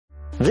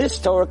This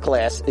Torah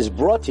class is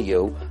brought to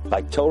you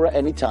by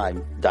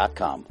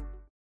TorahAnytime.com.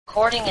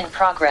 Recording in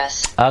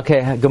progress.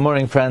 Okay, good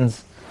morning,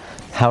 friends.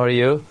 How are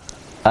you?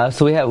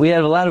 So we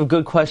have a lot of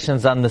good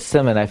questions on the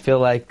Siman. I feel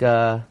like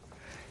it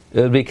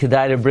would be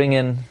kedai to bring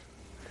in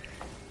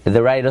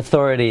the right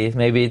authority,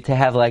 maybe to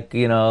have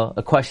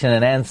a question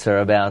and answer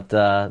about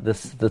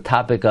the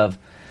topic of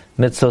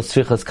mitzvot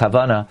strichas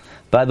kavana.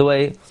 By the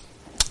way,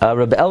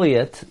 Rabbi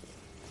Elliot,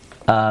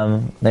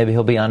 maybe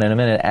he'll be on in a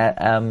minute,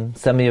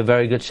 sent me a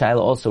very good shaila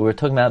also. We're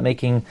talking about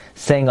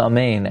saying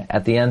Amen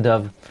at the end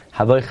of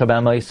Havoicha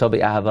B'Amo Yisrael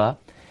B'Ahava.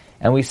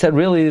 And we said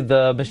really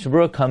the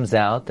Berura comes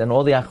out, and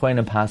all the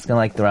Achronim Paskin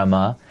like the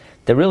Rama,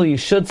 that really you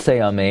should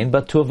say Amen,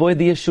 but to avoid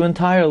the issue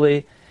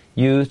entirely,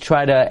 you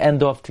try to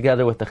end off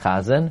together with the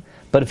Chazan.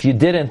 But if you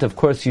didn't, of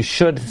course you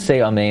should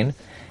say Amen.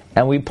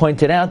 And we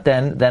pointed out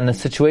then a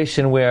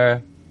situation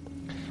where,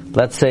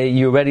 let's say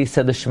you already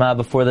said the Shema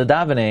before the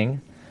davening,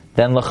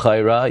 then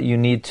l'chayra, you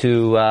need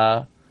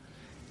to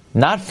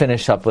not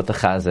finish up with the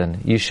chazan.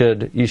 You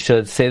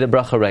should say the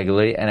bracha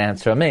regularly and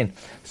answer amen.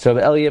 So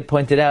Elliot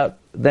pointed out,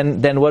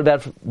 then what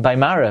about by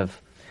Marav?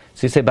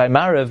 So you say by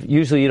Marav,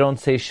 usually you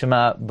don't say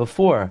Shema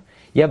before.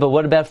 Yeah, but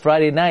what about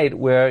Friday night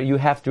where you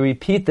have to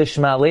repeat the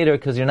Shema later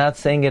because you're not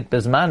saying it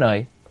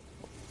bizmanoi?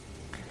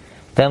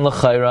 Then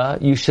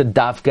l'chayra, you should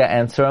dafka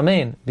answer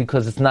amen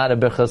because it's not a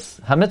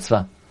birchas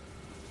hamitzvah.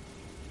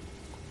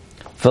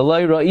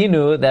 V'loi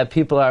ro'inu, that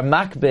people are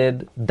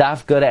makbid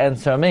dafka to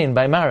answer amen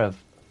by Marav.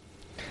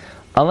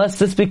 Unless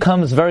this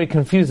becomes very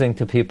confusing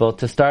to people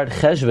to start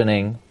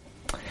cheshboning,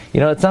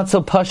 it's not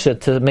so pasha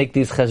to make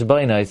these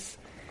cheshbonos.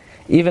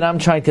 Even I'm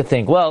trying to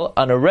think, well,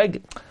 on a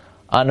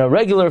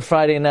regular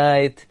Friday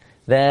night,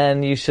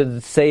 then you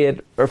should say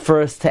it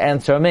first to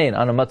answer amen.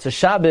 On a Matzah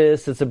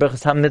Shabbos, it's a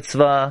berachas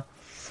ha-mitzvah,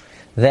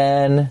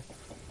 then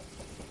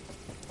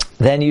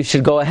you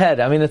should go ahead.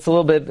 It's a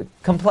little bit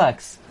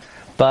complex,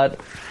 but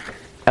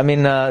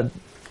l'char,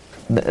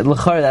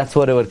 that's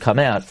what it would come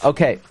out.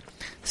 Okay,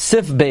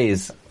 Sif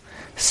Beis.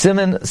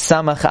 Siman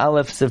Samach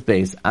Aleph Sif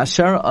Beis.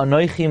 Asher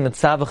Anoichi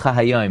Mitzavacha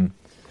Hayom.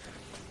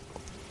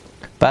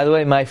 By the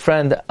way, my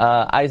friend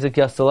Isaac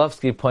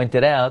Yastolovsky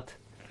pointed out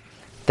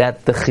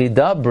that the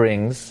Chida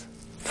brings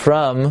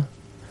from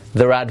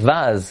the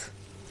Radvaz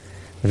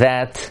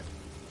that,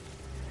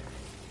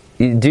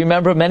 do you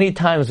remember many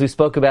times we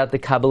spoke about the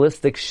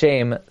Kabbalistic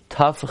Shem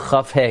Taf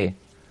Chaf Hey?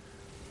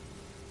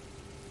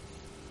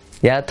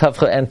 Yeah,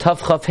 and Taf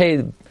Chaf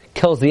Hey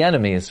kills the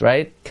enemies,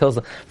 right?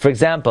 For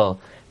example,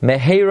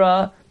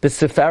 Mehera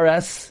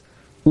b'seferes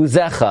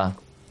uzecha.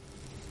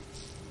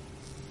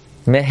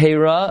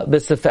 Mehera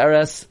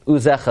b'seferes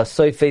uzecha.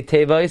 Soifei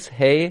tevois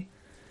hey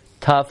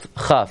taf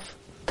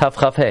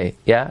chaf hey.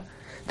 Yeah,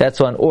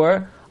 that's one.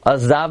 Or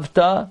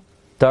azavta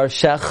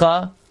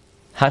darshecha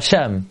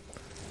Hashem.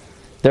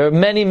 There are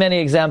many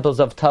examples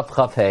of taf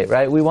chaf hey.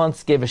 Right? We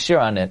once gave a shir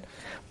on it,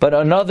 but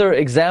another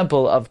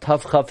example of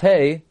taf chaf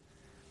hey.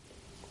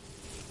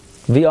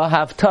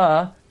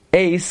 V'ahavta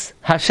eis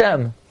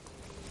Hashem.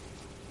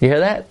 You hear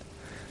that?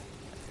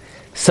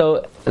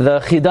 So the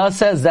Chida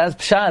says that's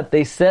pshat.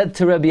 They said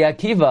to Rabbi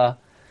Akiva,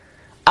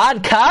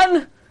 Ad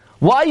kan?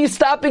 Why are you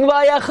stopping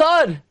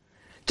v'ayachad?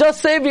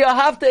 Just say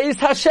v'ahavta eis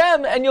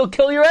Hashem and you'll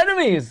kill your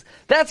enemies.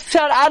 That's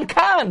pshat ad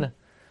kan.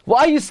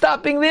 Why are you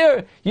stopping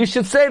there? You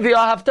should say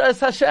v'ahavta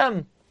eis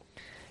Hashem.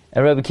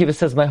 And Rabbi Akiva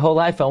says, my whole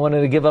life I wanted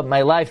to give up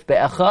my life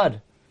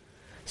be'achad.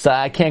 So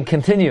I can't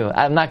continue.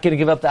 I'm not going to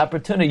give up the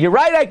opportunity. You're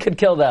right, I could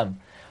kill them.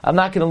 I'm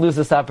not going to lose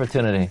this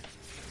opportunity.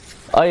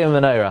 Ayam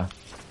v'naira.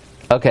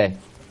 Okay.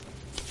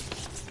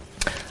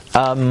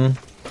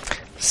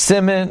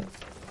 Siman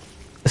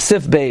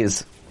Sif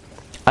Beis.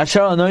 Asher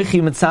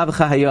anoichi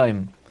mitzavacha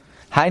hayom.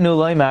 Hainu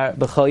loymar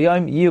b'chol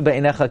yom yiyu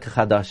be'inecha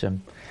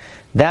kechadashim.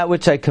 That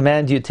which I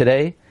command you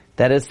today,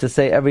 that is to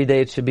say, every day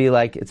it should be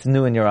like it's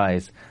new in your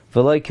eyes.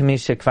 V'loi k'mi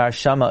shekvar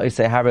shama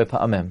oisei harbe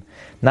pa'amim.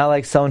 Not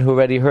like someone who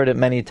already heard it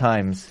many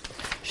times.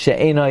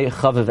 She'enoi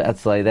chaviv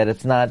etzlai, that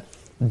it's not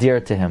dear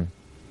to him.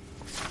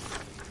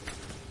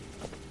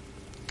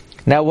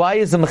 Now, why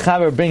is the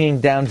Mechaber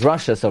bringing down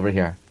drashas over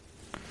here?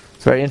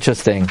 It's very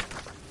interesting.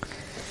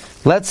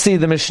 Let's see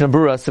the Mishnah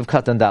Berura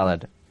Sivkat and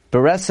Daled.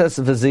 Bereses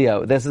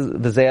Vazia. This is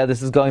Vazia.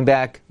 This is going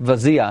back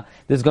Vazia.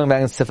 This is going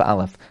back in Sif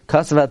Aleph.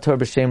 Kasavat Tor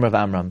b'Shem Rav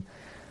Amram.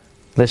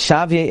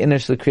 L'shavye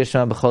inish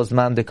l'kriyashma b'chol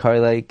zman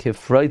dekarle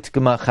kifroit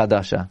gema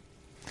chadasha.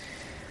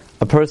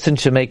 A person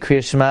should make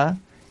kriyashma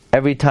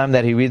every time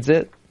that he reads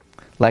it,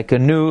 like a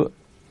new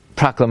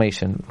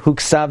proclamation.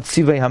 Huksav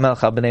tzivei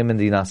hamelch b'nei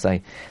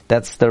medinasai.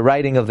 That's the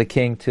writing of the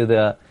king to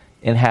the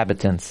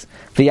inhabitants.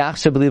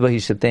 V'yachshav b'libo, he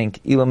should think,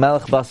 ilu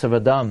melech basar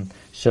v'dam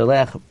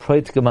sholech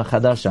proit gema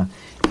chadasha.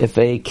 If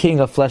a king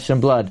of flesh and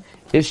blood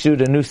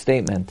issued a new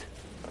statement,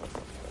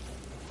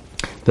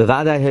 here's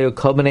a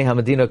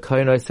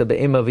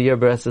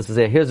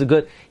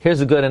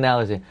good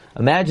analogy.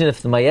 Imagine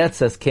if the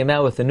Mayetzes came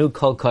out with a new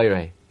Kol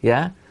Koirei.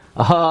 Yeah?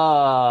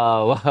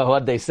 Oh,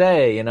 what'd they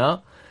say,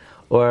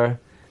 Or,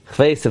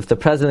 if the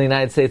President of the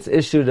United States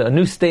issued a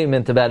new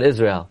statement about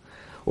Israel.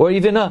 Or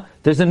even,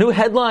 there's a new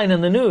headline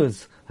in the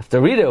news. have to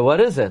read it.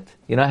 What is it?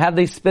 Have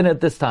they spin it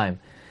this time?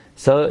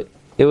 So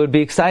it would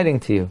be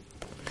exciting to you.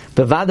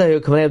 So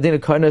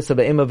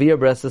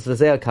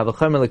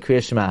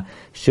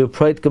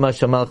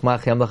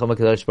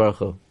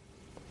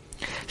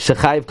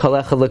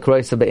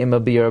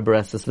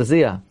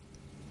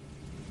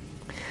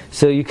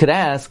you could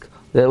ask,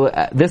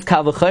 this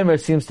Kal V'chomer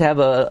seems to have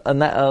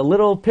a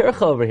little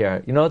pircha over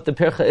here. You know what the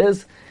pircha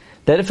is?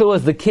 That if it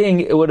was the king,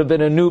 it would have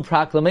been a new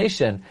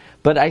proclamation.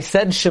 But I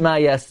said Shema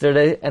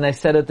yesterday, and I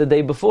said it the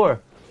day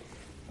before.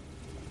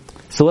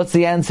 So what's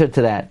the answer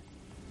to that?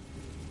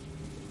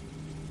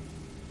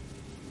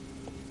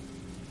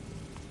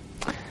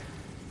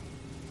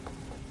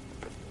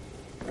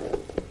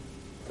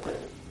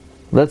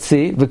 Let's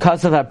see.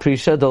 Because of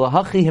Aprisha, the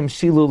lahachi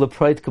himshilu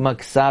leproit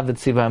k'maksav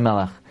v'tziva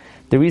melech.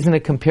 The reason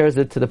it compares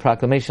it to the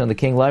proclamation of the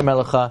king, Lai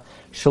Melacha,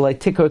 Shalai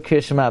Tikor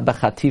Kirshma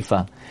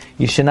B'chatifa.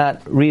 You should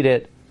not read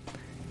it,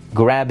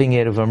 grabbing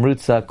it,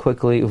 V'amrutza,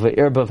 quickly,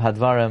 V'irbav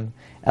Hadvarim,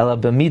 Ela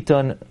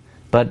B'miton,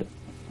 but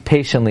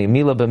patiently,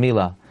 Mila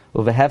B'mila,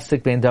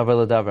 V'hefsik Bein Davar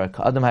L'davar,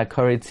 Ka'adam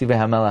HaKarei Tzivei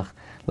HaMelech,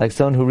 like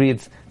someone who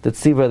reads the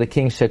Tziva of the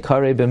king,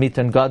 Shekarei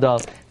B'miton Gadol,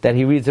 that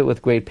he reads it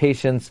with great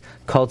patience,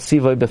 called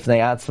Tzivoi B'fnei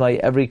Atzmai,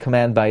 every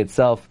command by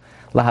itself,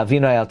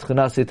 Lahavinoi al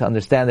Tchunasi, to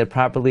understand it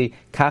properly.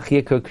 Kach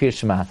Yikor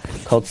Krishma,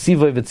 called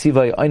Sivoi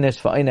v'Tzivoi, Oynesh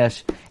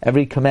v'Oynesh,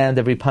 every command,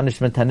 every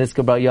punishment,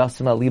 Taniska Bar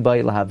Yasim al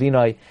Libai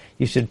Lahavinoi,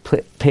 you should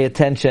pay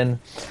attention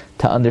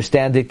to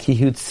understand it.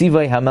 Kihut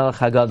Sivoi HaMelech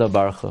HaGadol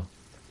Baruch Hu.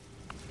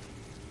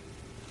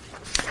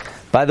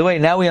 By the way,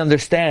 now we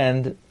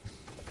understand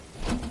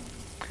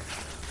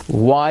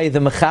why the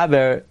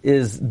Mechaber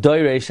is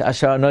Doiresh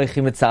Asher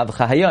Anoichi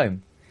Mitzavcha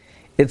Hayom.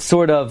 It's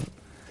sort of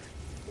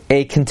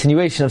a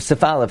continuation of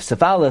Seif Aleph.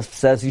 Seif Aleph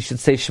says you should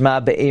say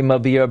Shema be'ema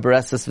b'yer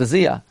b'reses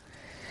v'ziyah.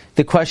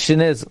 The question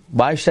is,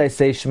 why should I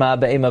say Shema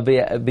be'ema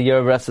b'yer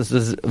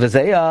b'reses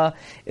v'ziyah?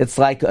 It's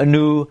like a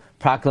new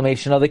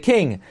proclamation of the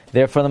king.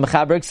 Therefore, the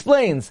Mechaber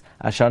explains,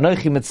 Asher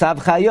anoichi mitzav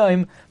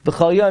chayim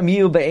b'chol yom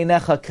yiu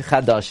be'einecha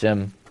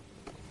k'chadashim.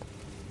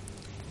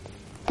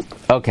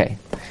 Okay.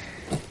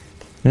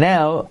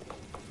 Now,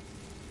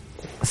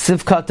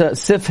 Sif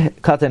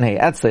katan hey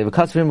atzlei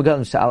v'kasvim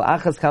begadim she'al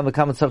achas kam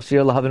v'kam tzach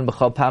shir lahavin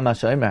b'chol pam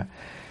ha'shomer.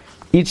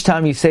 Each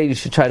time you say, you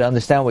should try to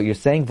understand what you're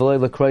saying. V'loy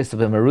l'krois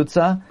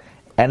v'merutza,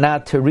 and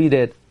not to read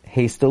it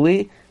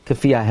hastily.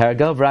 K'fi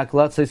ha'herga v'rak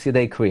latzos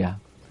yedei kriya.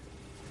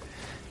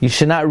 You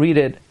should not read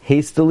it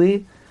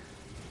hastily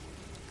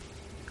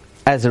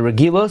as a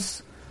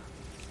regilus,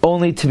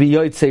 only to be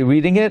yotzei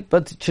reading it,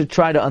 but to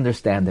try to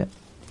understand it.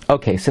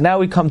 Okay, so now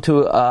we come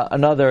to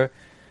another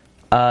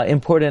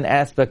important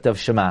aspect of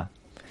Shema.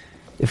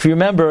 If you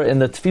remember in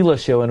the Tefillah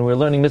show, when we were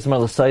learning Mizmar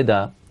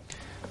L'Saida,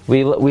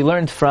 we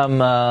learned from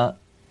Rabbi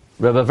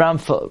Avram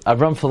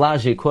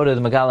Falaji, quoted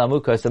in Magal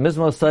HaMukas, that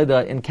Mizmar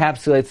L'Saida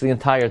encapsulates the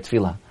entire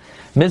Tefillah.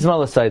 Mizmar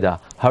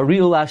L'Saida,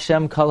 Hariul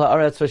Hashem Kol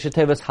Ha'aretz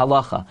V'Shetevas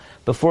Halacha.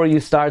 Before you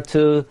start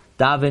to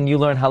daven, you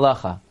learn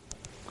Halacha.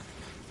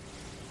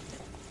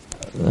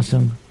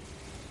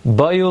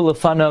 Bayu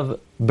L'Fanav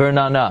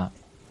Bernana.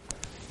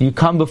 You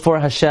come before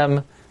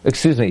Hashem,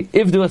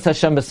 Ivdu es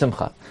Hashem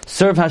b'simcha.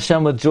 Serve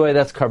Hashem with joy,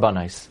 that's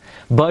karbanos.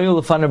 Bayu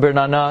l'fana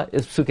bernana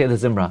is psuke de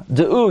zimra.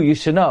 De'u, you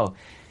should know.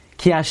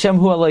 Ki Hashem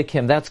hu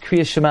aleikim, that's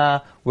Kriya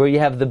Shema, where you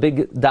have the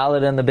big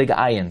dalet and the big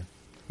ayin.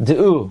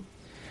 De'u.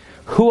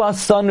 Hu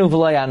asanu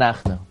v'lay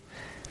anachnu.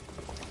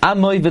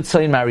 Amoy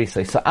v'tzayin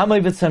marisai. So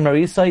Amoy v'tzayin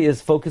marisai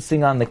is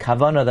focusing on the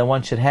kavana that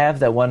one should have,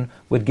 that one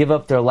would give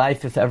up their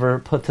life if ever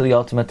put to the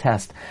ultimate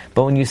test.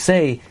 But when you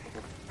say,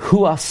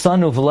 Hu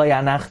asanu v'lo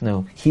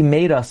anachnu, He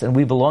made us and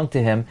we belong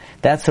to Him,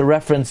 that's a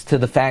reference to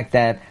the fact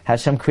that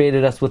Hashem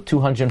created us with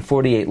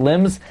 248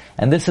 limbs,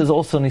 and this is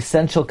also an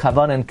essential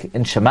kavan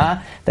in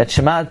Shema, that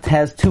Shema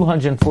has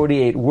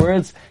 248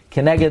 words,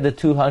 keneged the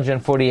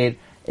 248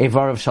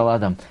 Evar of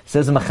Shaladam.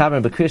 Says in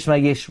Mechaber, B'Kriya Shema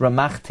yesh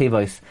ramach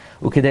tevois,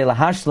 u'kedei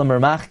lahashlam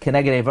ramach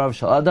keneged Evar of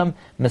Shaladam,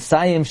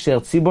 Mesayim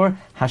shel tzibor,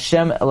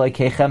 Hashem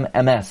Elokeichem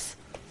emes.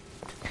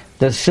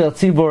 The shel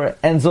tzibor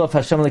ends off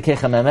Hashem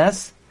Elokeichem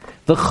emes,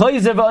 that's how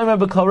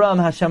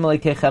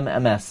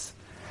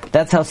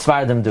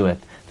Svardim do it.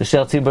 The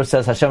Shel Tzibur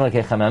says Hashem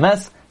Elokeichem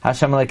emes,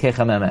 Hashem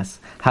Elokeichem emes.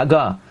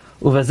 Haga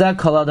uvezeh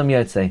kol adam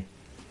yotzei.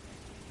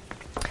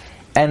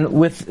 And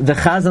with the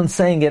Chazan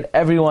saying it,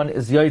 everyone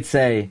is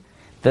yotzei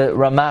the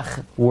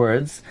Ramach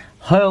words.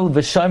 Hoil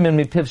v'shomin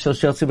mipiv shel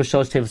Shel Tzibur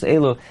shalosh tevos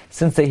elu.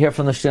 Since they hear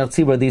from the Shel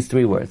Tzibur these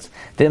three words.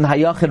 V'im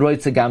hayachid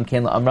roitze gam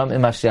ken la'amram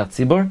im Shel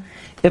Tzibur.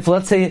 If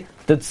let's say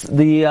that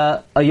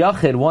a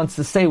yachid wants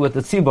to say with the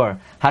tzibur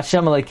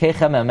Hashem Elokeichem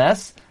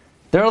emes,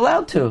 they're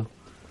allowed to.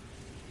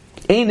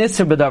 Ein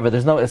isser b'davar,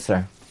 there's no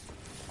isser.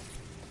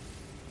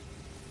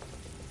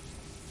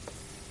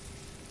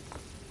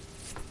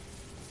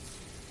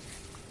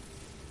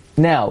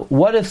 Now,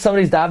 what if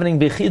somebody's davening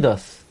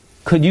b'chidos?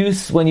 Could you,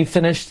 when you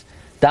finished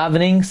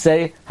davening,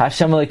 say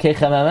Hashem Elokeichem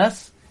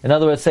emes? In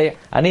other words, say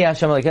Ani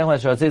Hashem Elokeichem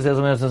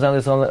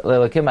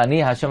emes, Ani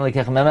Hashem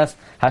Elokeichem emes,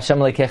 Hashem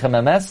Elokeichem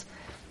emes.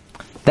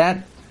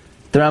 That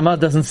the Ramah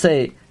doesn't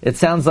say. It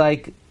sounds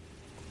like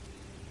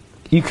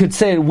you could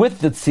say it with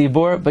the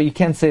tzibur, but you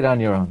can't say it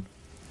on your own.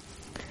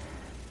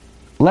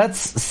 Let's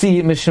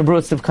see Mishnah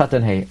Berura Siv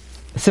Katan Hey,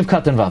 Siv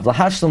Katan Vav,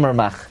 Lahashlam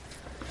Ramach.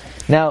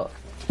 Now,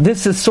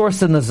 this is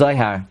sourced in the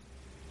Zohar.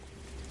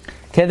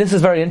 Okay, this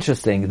is very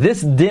interesting.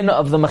 This din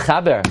of the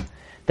Mechaber,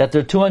 that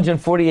there are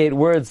 248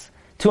 words,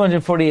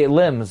 248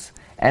 limbs,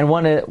 and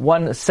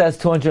one says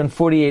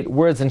 248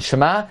 words in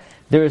Shema,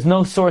 there is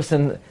no source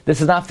in,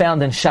 this is not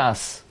found in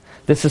Shas.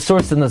 This is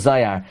sourced in the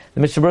Zayar.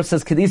 The Mishnah Berura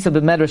says, Kedisa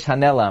b'medrash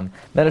hanelam.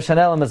 Medrash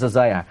hanelam is a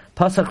Zayar.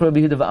 Pasach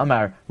Rabbi Yehuda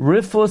v'amar,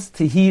 Rifus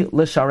tihi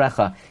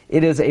l'sharecha.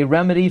 It is a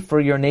remedy for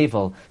your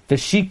navel.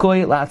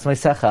 V'shikoi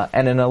la'atzmaisecha.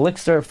 And an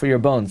elixir for your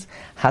bones.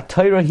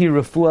 HaTorah hi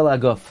refuah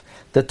laguf.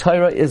 The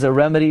Torah is a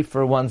remedy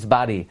for one's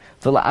body.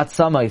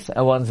 V'la'atzamais,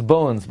 and one's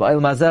bones.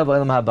 V'ayil mazeh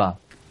v'ayil haba.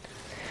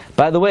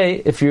 By the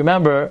way, if you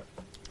remember,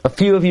 a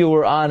few of you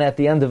were on at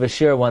the end of a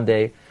shir one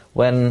day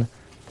when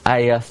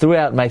I threw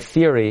out my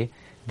theory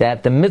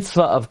that the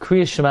mitzvah of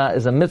Kriya Shema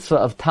is a mitzvah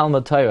of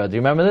Talmud Torah. Do you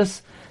remember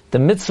this? The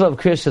mitzvah of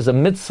Kriya Shema is a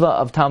mitzvah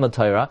of Talmud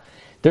Torah.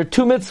 There are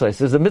two mitzvahs.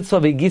 There's a mitzvah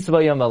of Yigisa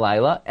B'Yom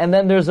V'Layla, and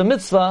then there's a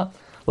mitzvah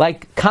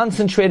like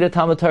concentrated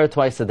Talmud Torah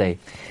twice a day.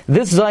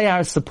 This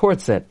Zohar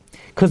supports it,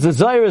 because the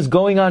Zohar is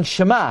going on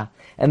Shema,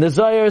 and the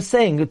Zohar is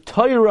saying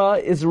Torah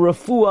is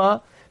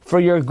refuah for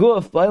your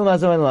guf. B'Yom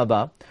Hazeh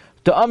V'Yom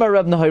To Amar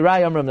Reb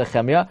Nehorai Amar Reb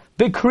Nechemia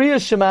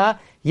B'Kriya Shema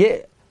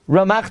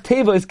Ramach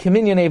Teva is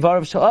Kiminyan Evar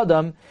of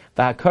Sha'adam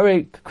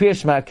V'Hakari Kriya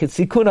Shema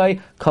Kitzikunai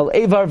Kol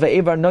Evar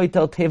Ve'Evar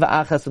Noitel Teva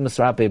Achas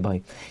Misrape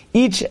Boy.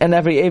 Each and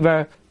every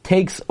Evar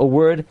takes a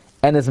word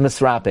and is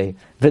Misrape.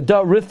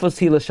 V'da Rifus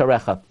Hila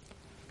Sharecha.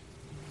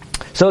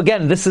 So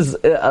again, this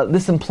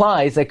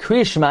implies that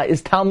Kriya Shema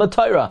is Talmud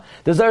Torah.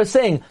 The Zohar is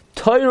saying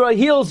Torah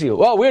heals you.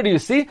 Well, where do you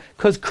see?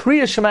 Because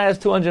Kriya Shema has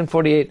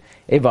 248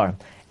 Evar.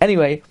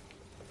 Anyway,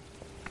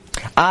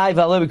 I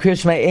V'Alev Kriya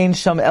Shema Ein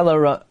Sham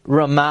Ela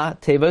Rama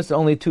Tevas,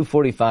 only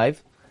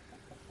 245.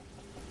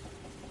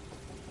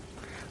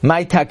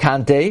 My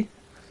takante.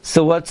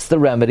 So what's the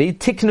remedy?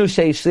 Tiknu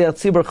Shei Shliach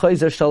Tzibur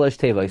Chayzer Shalosh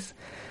Tevos.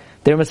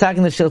 They're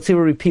masaking the Shliach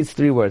Tzibur repeats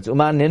three words.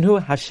 Uman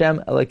Ninhu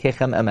Hashem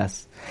Elokechem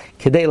Emes.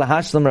 Kedei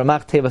Lahashlam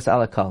Ramach Tevas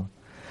Alakal.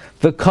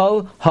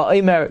 V'Kol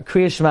Ha'omer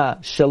Kriya Shema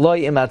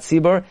Shaloi Imat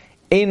Tzibur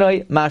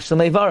Einoi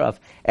Mashlam Evarav.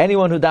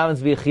 Anyone who davens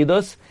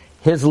v'yechidus,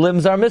 his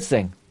limbs are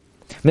missing.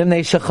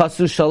 Mimnei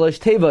Shechasu Shalosh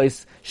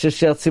Tevos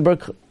Sheshel Tzibur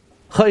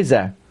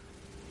Chayzer.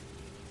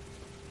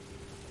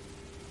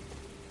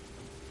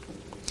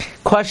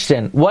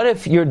 Question: what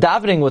if you're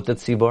davening with the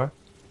tzibur,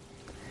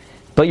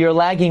 but you're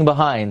lagging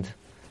behind?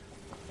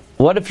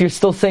 What if you're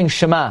still saying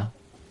Shema?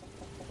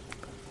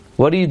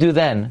 What do you do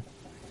then?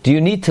 Do you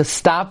need to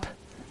stop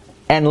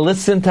and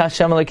listen to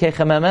Hashem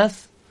Elokechem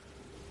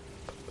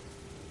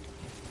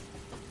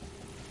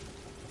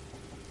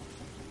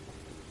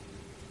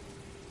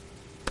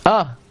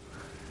Emes?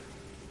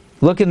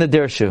 Look in the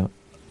Dirshu,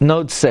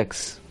 note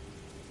 6.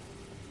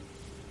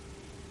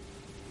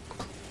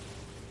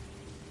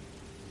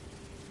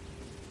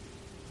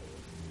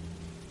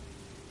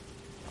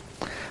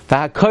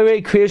 The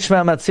Shari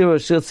Tshuva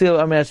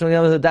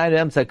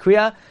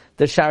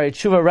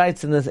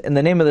writes in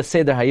the name of the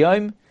Seder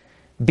Hayom,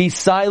 be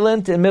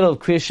silent in the middle of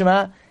Kriya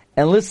Shema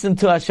and listen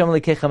to Hashem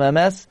Elokechem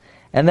Emes,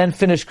 and then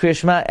finish Kriya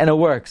Shema, and it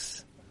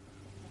works.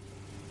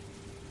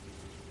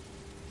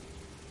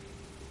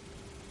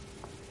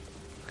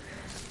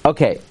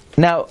 Okay,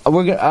 now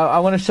I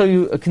want to show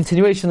you a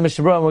continuation of the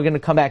Mishnah Berura, and we're going to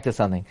come back to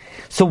something.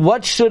 So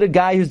what should a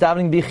guy who's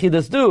davening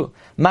b'yechidus do?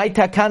 Mai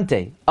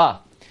takante.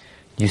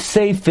 You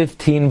say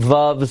 15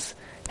 vavs.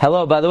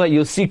 Hello, by the way,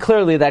 you'll see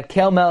clearly that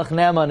Kel Melech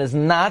Naaman is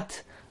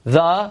not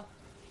the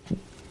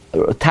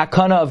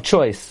takana of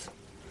choice.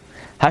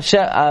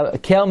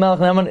 Kel Melech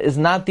Naaman is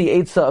not the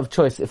eitzah of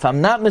choice. If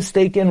I'm not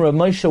mistaken, Rav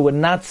Moshe would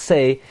not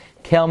say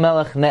Kel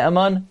Melech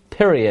Naaman,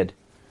 period.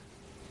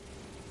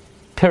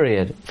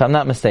 Period, if I'm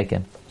not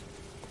mistaken.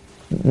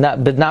 Not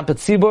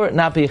b'tzibur,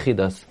 not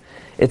b'yechidus.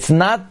 It's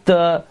not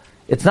the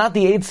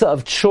eitzah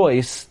of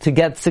choice to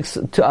get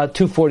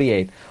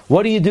 248.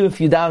 What do you do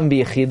if you daven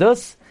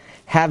b'yechidus?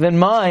 Have in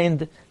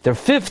mind there are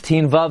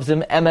 15 vavs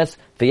in emes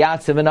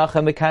v'yatziv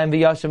v'nachem v'kayim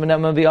v'yashem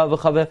v'neman v'yav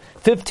v'chavev.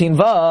 15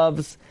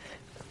 vavs.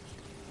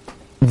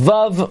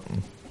 Vav.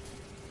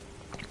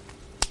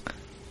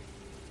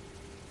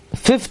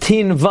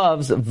 15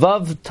 vavs.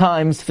 Vav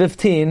times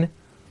 15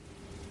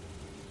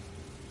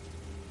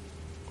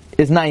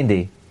 is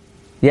 90.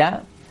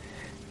 Yeah?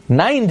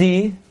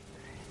 90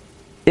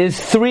 is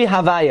 3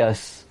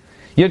 havayas.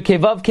 Yud Kei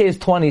Vav Kei is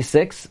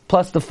 26,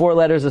 plus the 4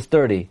 letters is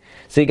 30.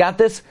 So you got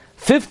this?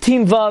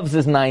 15 Vavs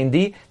is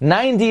 90.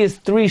 90 is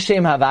 3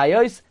 Shem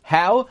havayas.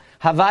 How?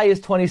 Havaya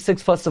is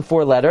 26 plus the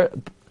 4 letter.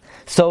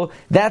 So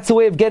that's a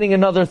way of getting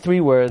another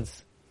 3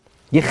 words.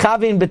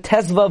 Yechavin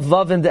betezvav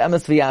vavin de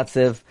emes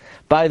v'yatziv.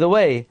 By the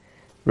way,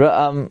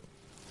 the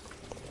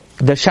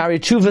Shari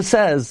Tshuva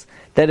says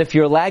that if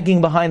you're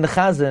lagging behind the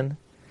Chazan,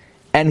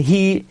 and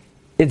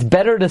it's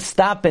better to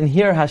stop and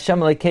hear Hashem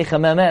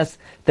Elokechem Emes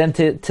than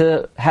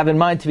to have in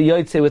mind to be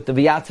Yotzei with the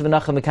V'yatziv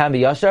v'nachem v'kayim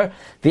v'yashar.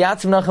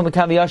 V'yatziv v'nachem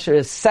v'kayim v'yashar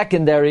is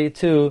secondary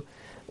to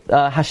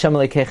Hashem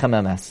Elokeichem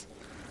Emes.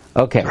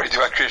 Okay. What do you do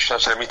about Krishna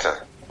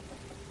Shalamita?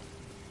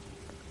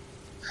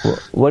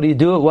 What do you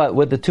do? What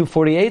with the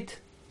 248?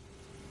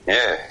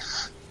 Yeah.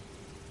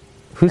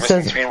 Who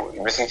says?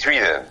 You're missing three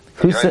then.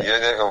 Who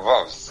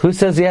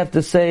says you have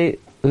to say?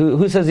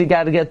 Who says you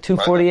got to get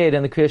 248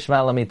 in the Kriya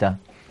Shema Lamita?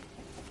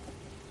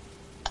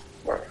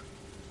 Well,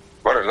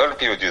 a lot of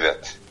people do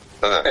that.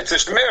 It's a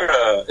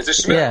Shemira.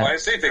 Yeah. Why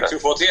is he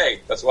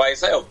 248? That's why he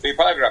said 3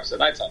 paragraphs at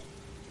night time.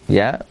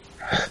 Yeah.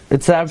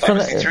 It's from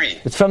the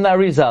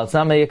Arizal. It's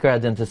not Me'ikar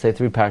Hadin to say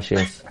 3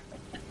 parshiyos.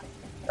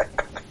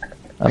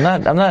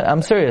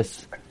 I'm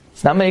serious.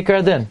 It's not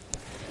Me'ikar Hadin.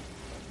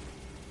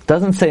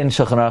 Doesn't say in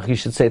Shulchan Aruch you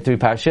should say 3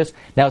 parshiyos.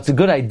 Now it's a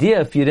good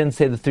idea if you didn't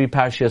say the 3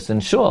 parshiyos in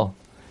Shul.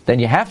 Then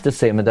you have to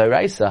say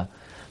Medairaisa.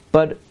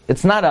 But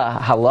it's not a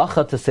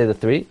halacha to say the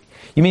 3.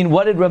 You mean,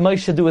 what did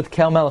Ramosha do with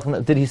Kel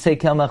Melech? Did he say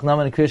Kel Melech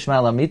Naman and Kriya Shema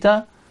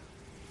Lamita?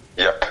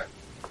 Yep.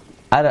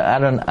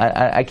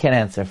 I can't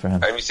answer for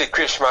him. And you say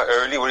Kriya Shema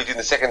early, what do you do in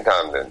the second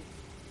time then?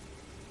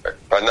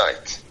 By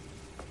night.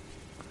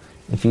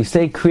 If you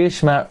say Kriya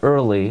Shema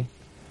early,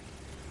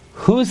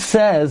 who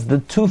says the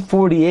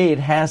 248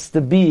 has to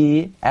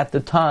be at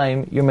the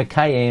time you're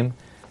Mekayim,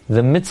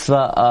 the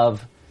mitzvah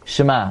of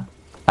Shema?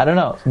 I don't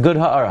know. Good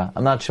ha'ara.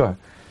 I'm not sure.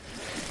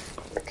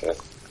 Okay.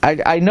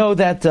 I know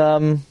that...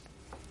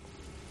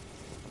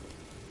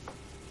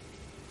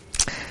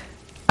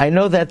 I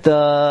know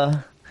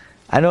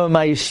in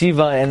my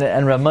yeshiva and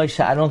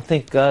Ramosha, I don't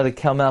think the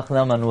Kel Melech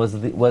Naman was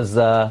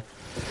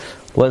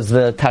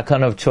the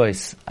takana of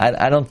choice.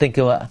 I don't think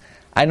it was.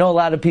 I know a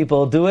lot of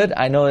people do it.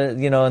 I know, in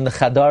the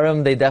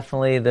Chadarim,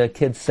 the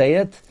kids say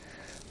it.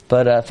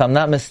 But if I'm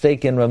not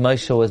mistaken,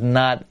 Ramosha was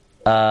not,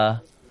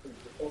 that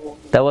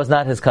was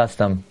not his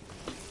custom.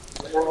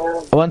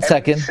 1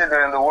 second. Every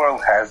siddur in the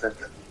world has it.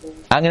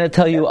 I'm going to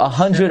tell you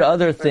 100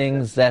 other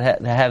things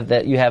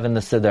that you have in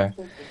the siddur.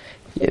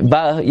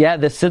 But, yeah,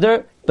 the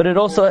siddur, but it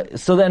also,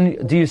 so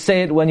then, do you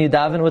say it when you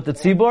daven with the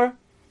tzibur?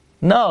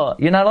 No,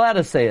 you're not allowed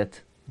to say it.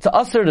 It's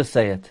usher to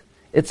say it.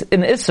 It's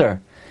an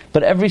isser.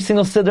 But every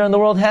single siddur in the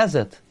world has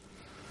it.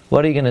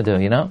 What are you going to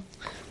do,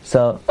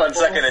 So. 1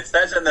 second, it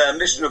says in the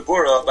Mishna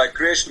Berura by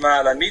Kriya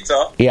Shema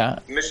Lamita. Yeah.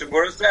 Mishna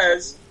Berura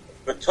says,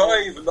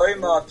 "V'toiv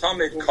loima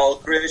tamid kol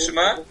Kriya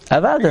Shema."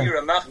 Avada.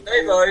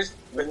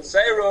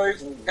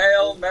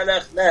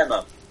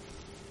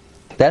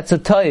 That's a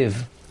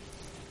toiv.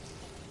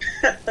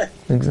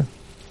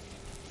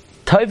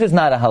 Toiv is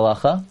not a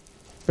halacha.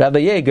 Rabbi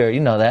Yeager, you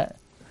know that.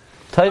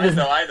 Toiv is.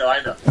 I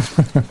know.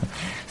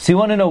 So you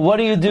want to know what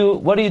do you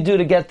do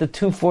to get the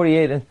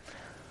 248?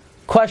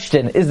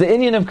 Question: is the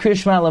Indian of Kriya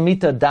Shema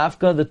Lamita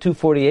dafka the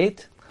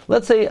 248?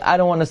 Let's say I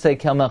don't want to say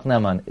Kel Melech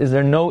Naman. Is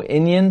there no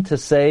Indian to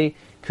say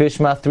Kriya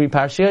Shema 3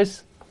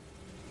 parshiyos?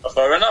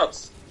 Fair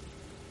enough.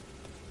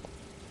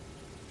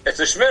 It's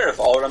a shmir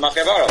for all Ramach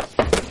Yavaro.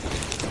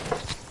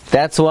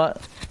 That's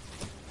what.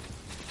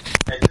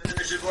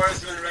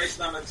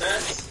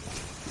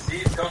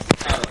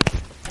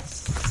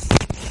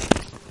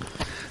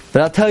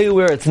 But I'll tell you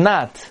where it's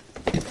not.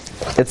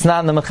 It's not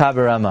in the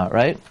Mechaber Rama,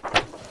 right?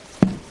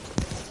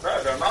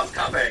 No, the Rama's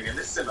coming in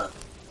this Siman.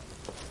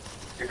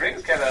 He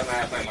brings Kedah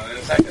in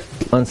a second.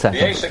 1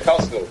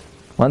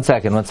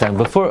 second. 1 second.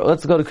 Before,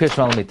 let's go to Kriya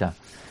Shema Lamita.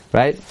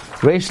 Right?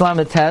 Reish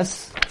Lamed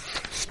Tes.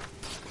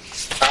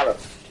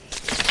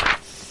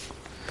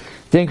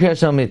 Din Kriya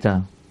Shema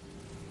Lamita.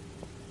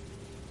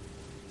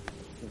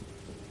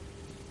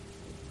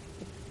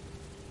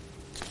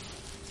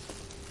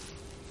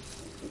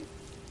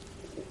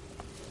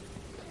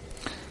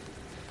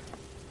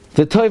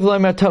 V'toiv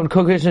loimer ton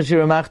kol Kriya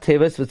Shema Ramach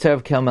Teves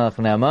v'tzerev Kel Melech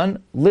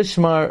Naman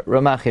lishmar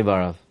Ramach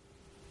Yivarav.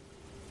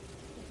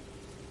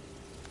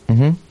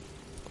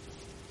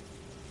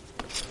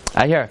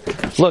 I hear.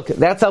 Look,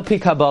 that's Al Pi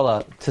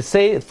Kabbalah. To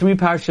say 3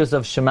 parshas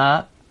of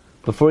Shema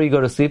before you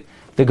go to sleep,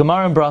 the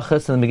Gemara in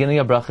Brachas, in the beginning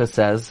of Brachas,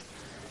 says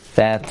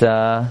that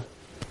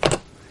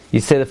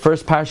you say the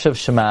first parsha of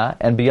Shema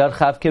and Biyad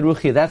Chav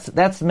Keruchi. That's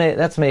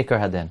Meikar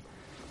Hadin.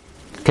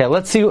 Okay,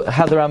 let's see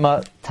how the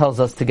Rama tells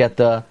us to get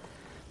the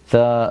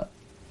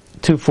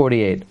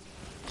 248.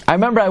 I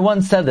remember I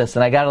once said this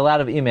and I got a lot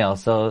of emails,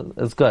 so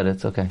it's good.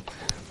 It's okay.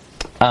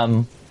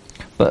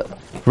 But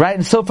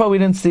right, so far we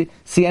didn't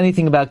see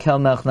anything about Kel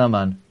Melech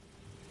Naman.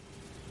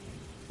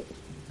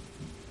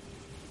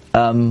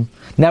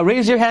 Now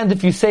raise your hand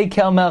if you say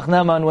Kel Melech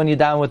Naman when you're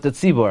down with the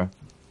tzibur.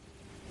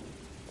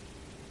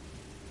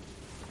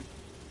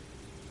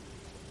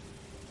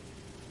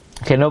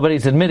 Okay,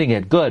 nobody's admitting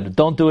it. Good.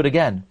 Don't do it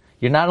again.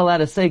 You're not allowed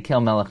to say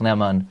Kel Melech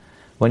Naman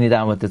when you're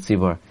down with the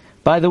tzibur.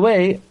 By the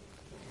way,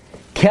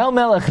 Kel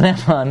Melech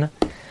Naman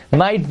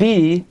might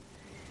be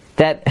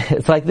that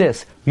it's like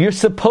this. You're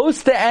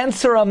supposed to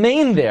answer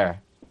Amen there,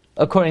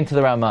 according to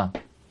the Rama.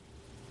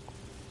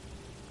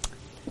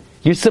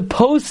 You're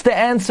supposed to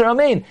answer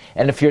Amen.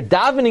 And if you're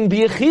davening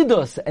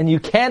b'yechidus and you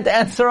can't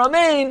answer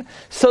Amen,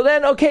 so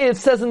then, okay, it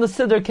says in the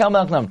Siddur, Kel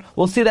Melech Naman.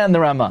 We'll see that in the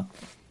Rama.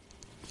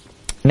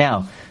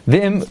 Now,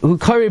 v'im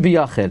hukari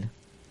b'yachid.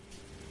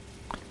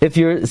 if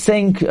you're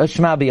saying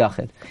Shema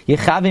b'yachid,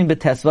 Yechavim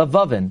b'tesva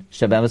vavin,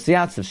 Shebemas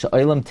Yatziv,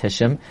 She'olam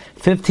Tishim,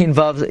 15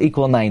 vavs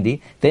equal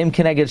 90, Ve'im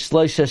keneged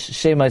shloisha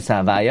Shema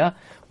Savaya,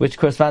 which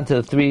correspond to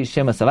the 3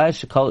 Shema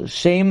Savaya, called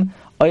Shem,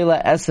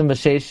 Oila, Esim,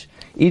 V'shesh,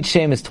 each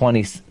Shem is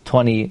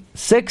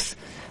 26,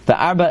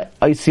 Ve'arba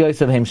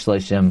Oisyois of Hem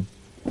Shloishim.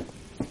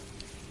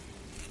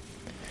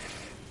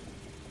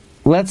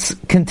 Let's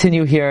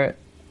continue here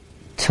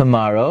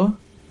tomorrow.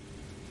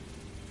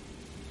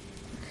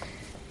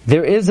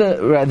 There is a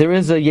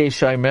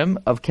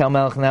Yeshayimrim of Kel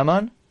Melech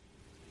Neman.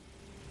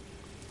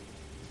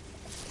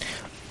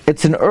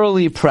 It's an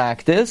early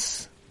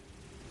practice.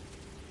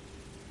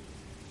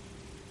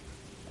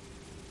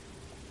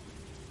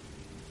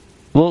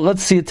 Well,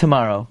 let's see it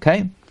tomorrow,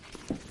 okay?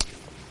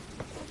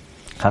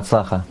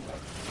 Hatzlacha.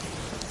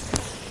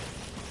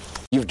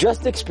 You've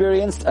just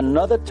experienced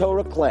another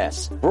Torah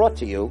class brought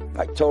to you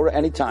by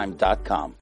TorahAnytime.com.